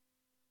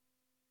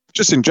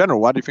 Just in general,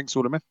 why do you think it's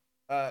all a myth?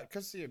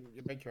 Because you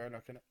make your own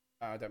luck in it.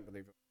 I don't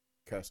believe it.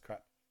 Curse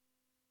crap.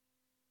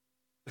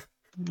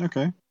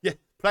 Okay. Yeah,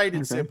 plain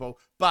and simple.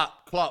 But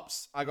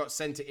Klopp's, I got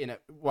sent it in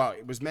well,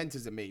 it was meant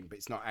as a meme, but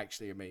it's not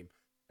actually a meme.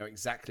 I know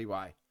exactly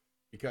why.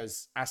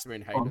 Because asthma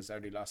inhalers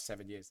only last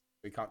 7 years.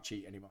 We can't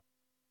cheat anymore.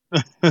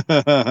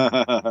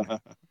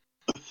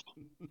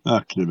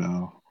 Fucking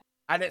hell.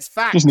 And it's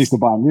facts. Just needs to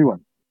buy a new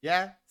one.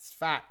 Yeah, it's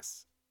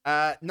facts.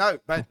 No,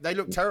 but they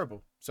look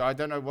terrible. So I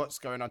don't know what's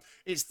going on.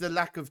 It's the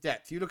lack of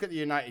depth. You look at the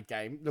United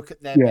game, look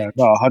at their bench.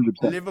 No,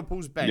 100%.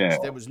 Liverpool's bench, Yeah.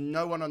 there was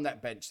no one on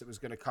that bench that was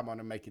going to come on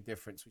and make a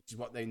difference, which is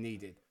what they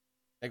needed.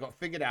 They got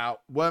figured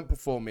out, weren't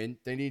performing.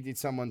 They needed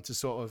someone to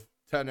sort of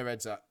turn their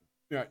heads up,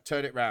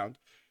 turn it round.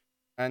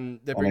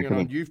 And they're bringing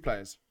on youth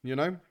players,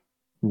 Yeah.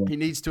 He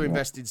needs to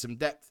invest in some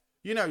depth.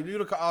 You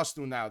look at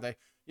Arsenal now. They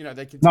can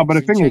take but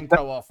the thing is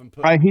Zinchenko off and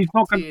put he's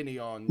not Tierney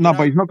on. No,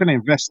 but he's not going to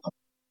invest.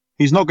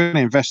 He's not going to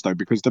invest though,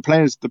 because the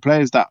players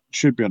that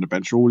should be on the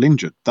bench are all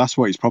injured. That's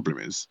what his problem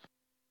is.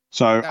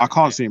 So I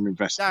can't see him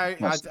investing.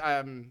 No,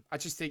 I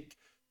just think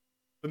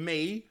for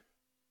me,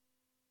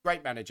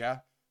 great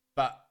manager,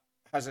 but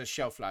has a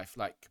shelf life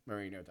like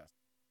Mourinho does.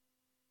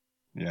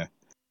 Yeah.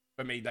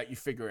 For me, that you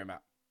figure him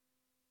out.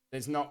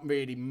 There's not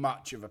really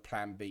much of a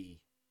plan B,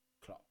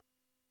 Klopp.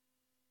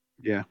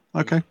 Yeah.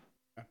 Okay.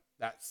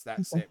 That's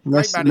it.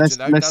 Great manager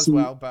though, does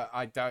well, but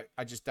I don't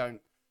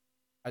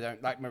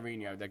like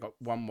Mourinho. They got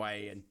one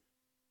way and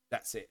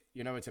that's it.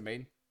 You know what I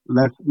mean?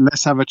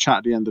 Let's have a chat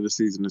at the end of the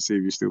season and see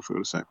if you still feel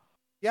the same.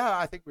 Yeah,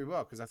 I think we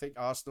will, because I think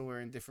Arsenal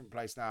are in a different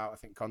place now. I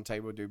think Conte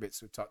will do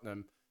bits with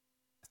Tottenham.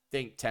 I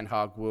think Ten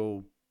Hag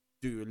will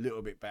do a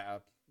little bit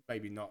better.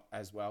 Maybe not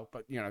as well,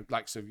 but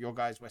like so your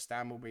guys, West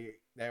Ham will be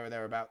there or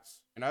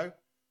thereabouts. I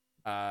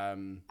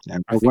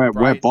think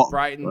we're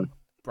bottom.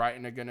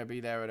 Brighton are going to be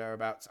there or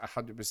thereabouts.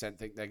 100%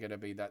 think they're going to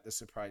be the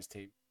surprise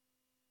team.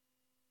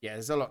 Yeah,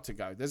 there's a lot to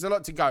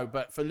go.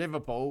 But for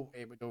Liverpool,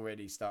 it would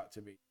already start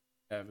to be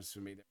nervous for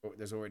me.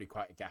 There's already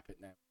quite a gap in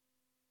there.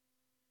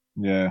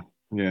 Yeah,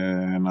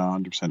 no,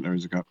 100% there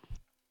is a gap.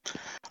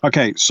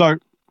 Okay, so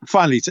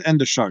finally, to end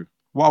the show,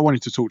 what I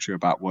wanted to talk to you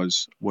about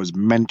was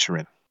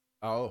mentoring.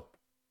 Oh.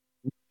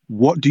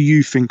 What do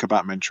you think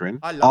about mentoring?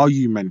 Are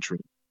you mentoring?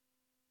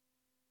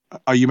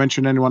 Are you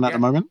mentoring anyone at the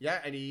moment? Yeah,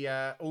 and he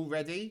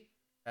already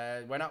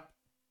went up.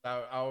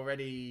 So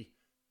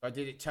I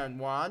did it turn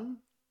 1.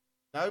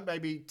 No,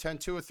 maybe turn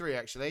 2 or 3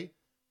 actually.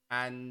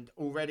 And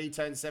already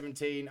turned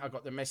 17. I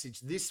got the message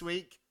this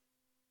week.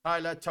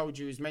 Tyler told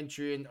you his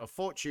mentoring of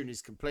Fortune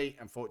is complete,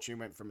 and Fortune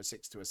went from a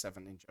 6 to a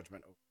 7 in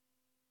judgmental.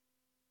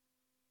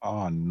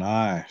 Oh,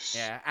 nice.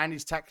 Yeah, and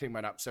his tackling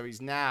went up. So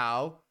he's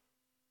now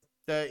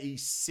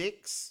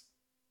 36,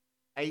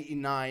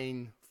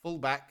 89,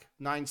 fullback,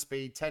 9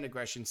 speed, 10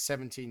 aggression,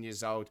 17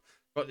 years old.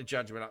 Got the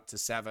judgment up to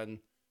 7.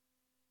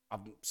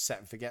 I'm set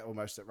and forget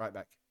almost at right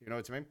back. You know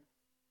what I mean?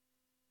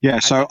 Yeah,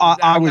 so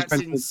I was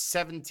that's in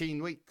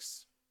 17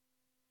 weeks.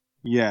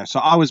 Yeah, so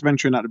I was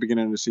mentoring at the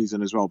beginning of the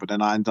season as well, but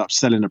then I ended up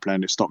selling a player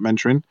and it stopped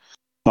mentoring.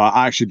 So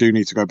I actually do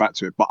need to go back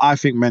to it. But I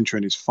think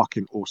mentoring is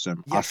fucking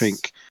awesome. Yes. I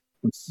think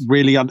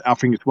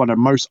it's one of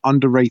the most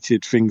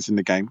underrated things in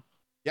the game.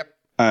 Yep.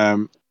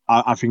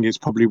 I think it's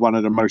probably one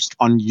of the most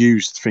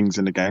unused things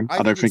in the game.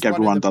 I don't think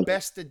everyone does. One of the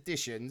best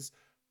additions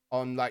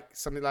on like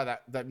something like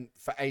that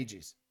for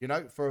ages. You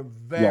know, for a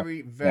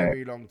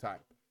very long time.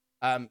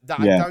 That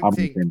I don't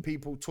think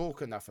people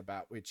talk enough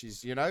about, which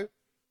is, you know,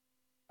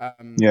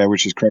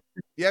 which is crazy.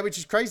 Yeah, which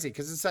is crazy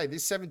because, as I say,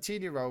 this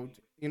 17-year-old,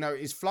 you know,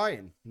 is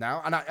flying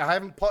now, and I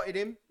haven't potted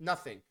him,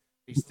 nothing.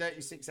 He's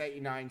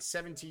 36.89,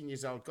 17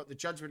 years old, got the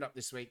judgment up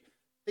this week.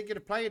 Thinking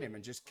of playing him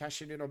and just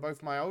cashing in on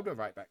both my older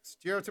right backs.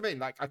 Do you know what I mean?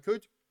 Like, I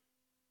could.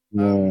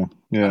 And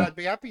I'd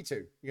be happy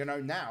to, you know,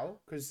 now,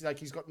 because like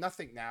he's got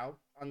nothing now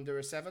under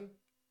a 7.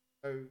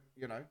 So,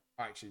 you know,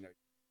 I actually know.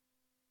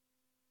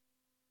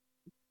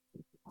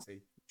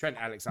 See, Trent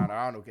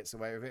Alexander-Arnold gets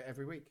away with it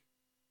every week.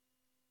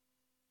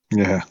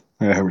 Yeah,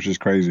 which is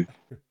crazy.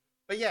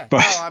 But yeah,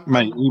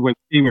 mate,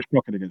 he was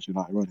shocking against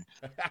United, wasn't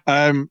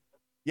he?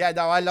 Yeah,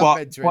 no, I love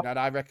mentoring, and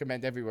I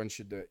recommend everyone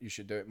should do it. You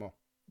should do it more.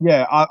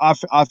 Yeah,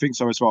 I think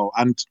so as well.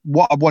 And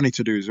what I wanted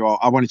to do as well,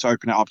 I wanted to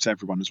open it up to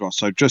everyone as well.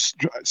 So just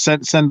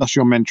send us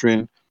your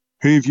mentoring.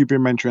 Who have you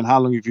been mentoring? How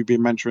long have you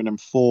been mentoring them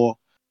for?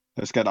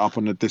 Let's get it up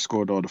on the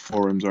Discord or the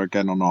forums or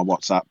again on our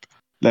WhatsApp.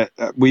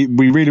 We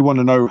really want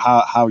to know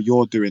how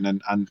you're doing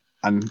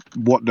and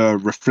what the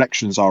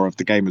reflections are of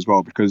the game as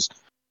well, because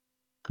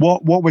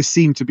what we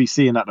seem to be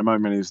seeing at the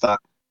moment is that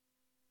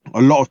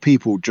a lot of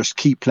people just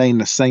keep playing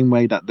the same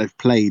way that they've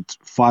played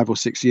 5 or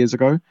 6 years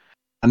ago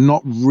and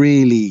not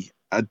really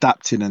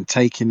adapting and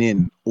taking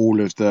in all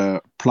of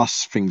the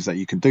plus things that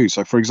you can do.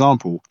 So, for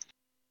example,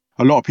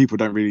 a lot of people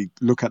don't really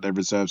look at their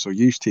reserves or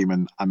youth team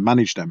and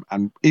manage them.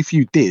 And if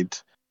you did,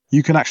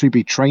 you can actually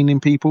be training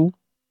people.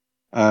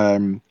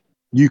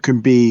 You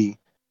can be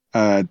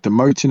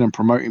demoting and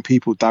promoting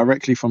people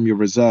directly from your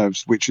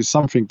reserves, which is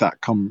something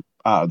that come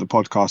out of the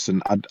podcast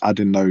and add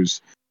in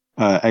those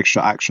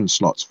extra action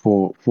slots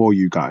for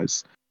you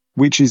guys,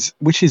 which is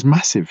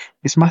massive.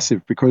 It's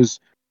massive because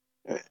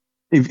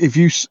if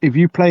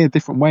you play a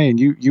different way and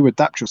you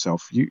adapt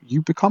yourself,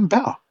 you become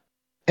better.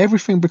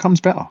 Everything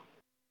becomes better.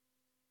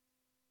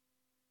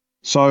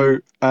 So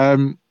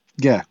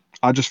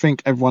I just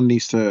think everyone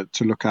needs to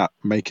look at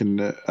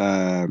making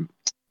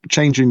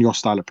changing your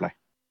style of play.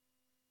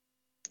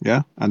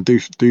 Yeah, and do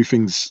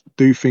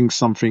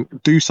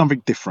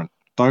something different.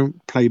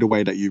 Don't play the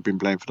way that you've been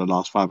playing for the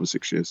last 5 or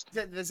 6 years.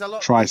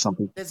 Try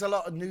something. There's a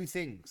lot of new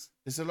things.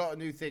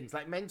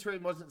 Like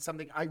mentoring wasn't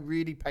something I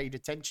really paid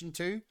attention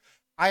to.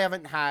 I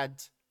haven't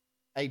had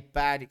a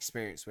bad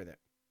experience with it.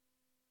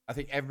 I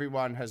think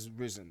everyone has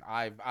risen.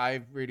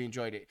 I've really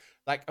enjoyed it.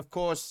 Like, of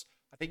course,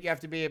 I think you have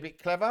to be a bit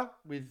clever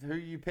with who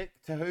you pick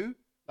to who.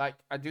 Like,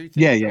 I do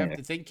think you have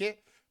to think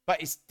it. But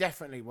it's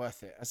definitely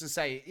worth it. As I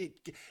say,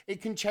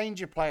 it can change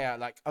your player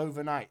like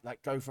overnight,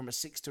 like go from a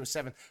 6 to a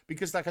 7.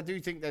 Because like I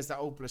do think there's that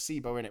old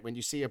placebo in it. When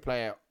you see a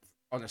player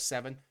on a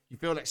 7, you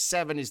feel like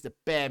 7 is the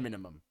bare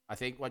minimum. I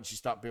think once you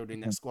start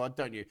building that squad,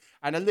 don't you?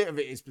 And a little of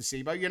it is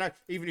placebo. You know,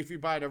 even if you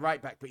buy the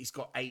right back, but he's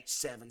got 8,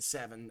 7,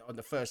 7 on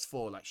the first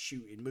 4, like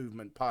shooting,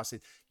 movement,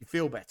 passing, you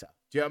feel better.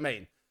 Do you know what I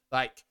mean?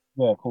 Like,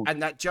 yeah, cool.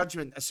 And that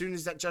judgment, as soon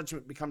as that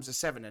judgment becomes a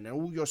 7, and then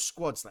all your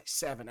squads like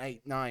 7,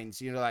 8, 9s,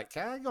 you're like,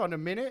 hang on a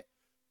minute.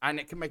 And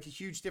it can make a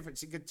huge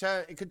difference. It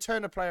could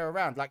turn a player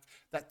around. Like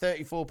that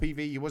 34 PV,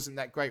 he wasn't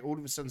that great. All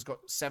of a sudden's got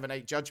 7,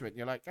 8 judgment.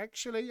 You're like,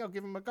 actually, I'll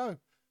give him a go.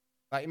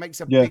 Like it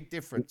makes a big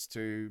difference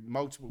to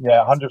multiple.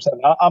 Yeah,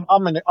 100%.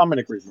 I'm in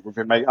agreement with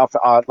it, mate.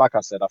 Like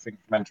I said, I think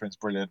mentoring's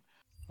brilliant.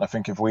 I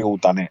think if we all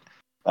done it,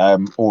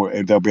 or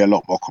there'll be a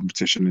lot more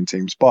competition in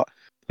teams. But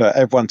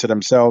everyone to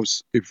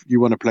themselves. If you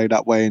want to play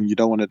that way and you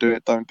don't want to do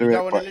it, don't do it.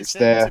 Don't want to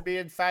listen to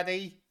being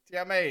faddy. Do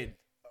you know what I mean?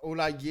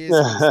 All our years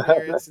of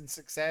experience and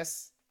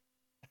success.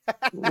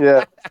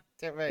 Yeah.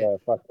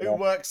 Who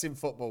works in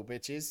football,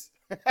 bitches?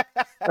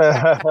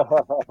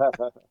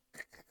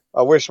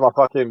 I wish my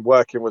fucking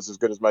working was as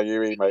good as my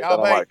UE, mate. Then I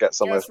might get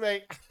somewhere.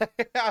 Mate.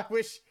 I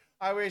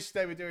wish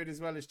they were doing as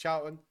well as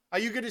Charlton. Are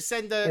you going to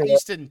send the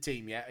Eastern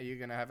team yet? Are you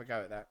going to have a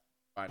go at that?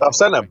 I've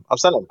sent them. I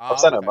sent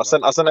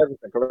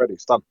everything already.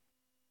 It's done.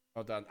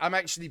 Well done. I'm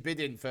actually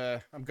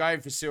I'm going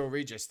for Cyril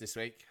Regis this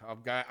week.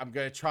 I'm going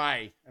to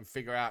try and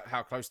figure out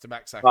how close to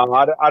max I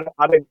can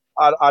get.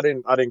 I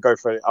didn't go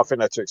for it. I think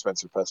they're too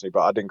expensive personally,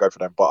 but I didn't go for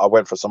them. But I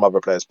went for some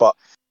other players. But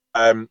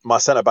my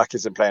centre back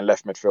isn't playing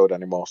left midfield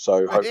anymore,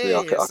 so hopefully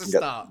I can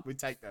get. We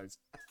take those.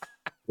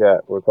 Yeah,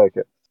 we'll take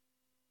it.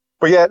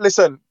 But yeah,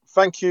 listen.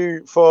 Thank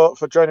you for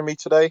joining me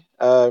today.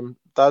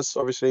 Daz,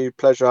 obviously,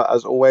 pleasure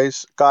as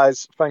always,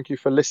 guys. Thank you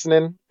for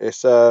listening.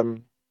 It's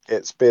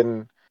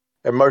been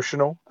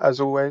emotional as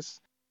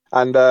always,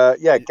 and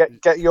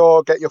get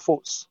your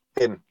thoughts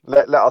in.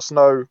 Let us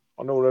know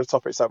on all the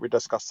topics that we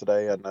discussed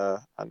today, and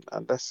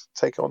let's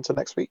take it on to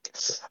next week.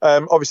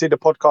 Obviously the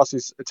podcast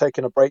is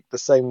taking a break the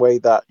same way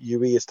that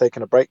UE is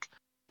taking a break,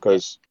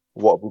 because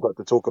what have we got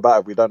to talk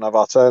about if we don't have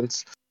our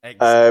turns?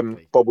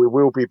 Exactly. But we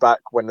will be back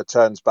when the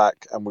turn's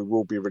back, and we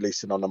will be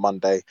releasing on a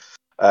Monday.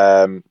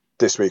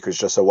 This week was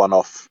just a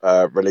one-off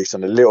release,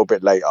 and a little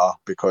bit later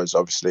because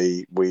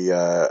obviously we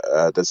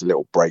there's a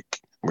little break.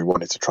 We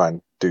wanted to try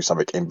and do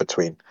something in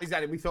between.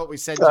 Exactly. We thought we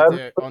said to do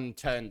it on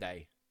turn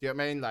day. Do you know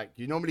what I mean? Like,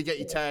 you normally get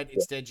your turn.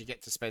 Instead, you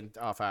get to spend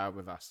half hour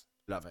with us.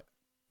 Love it.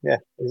 Yeah,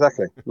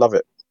 exactly. Love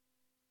it.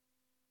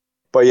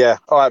 But yeah,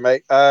 all right,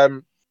 mate.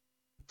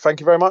 Thank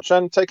you very much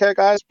and take care,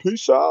 guys.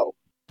 Peace out.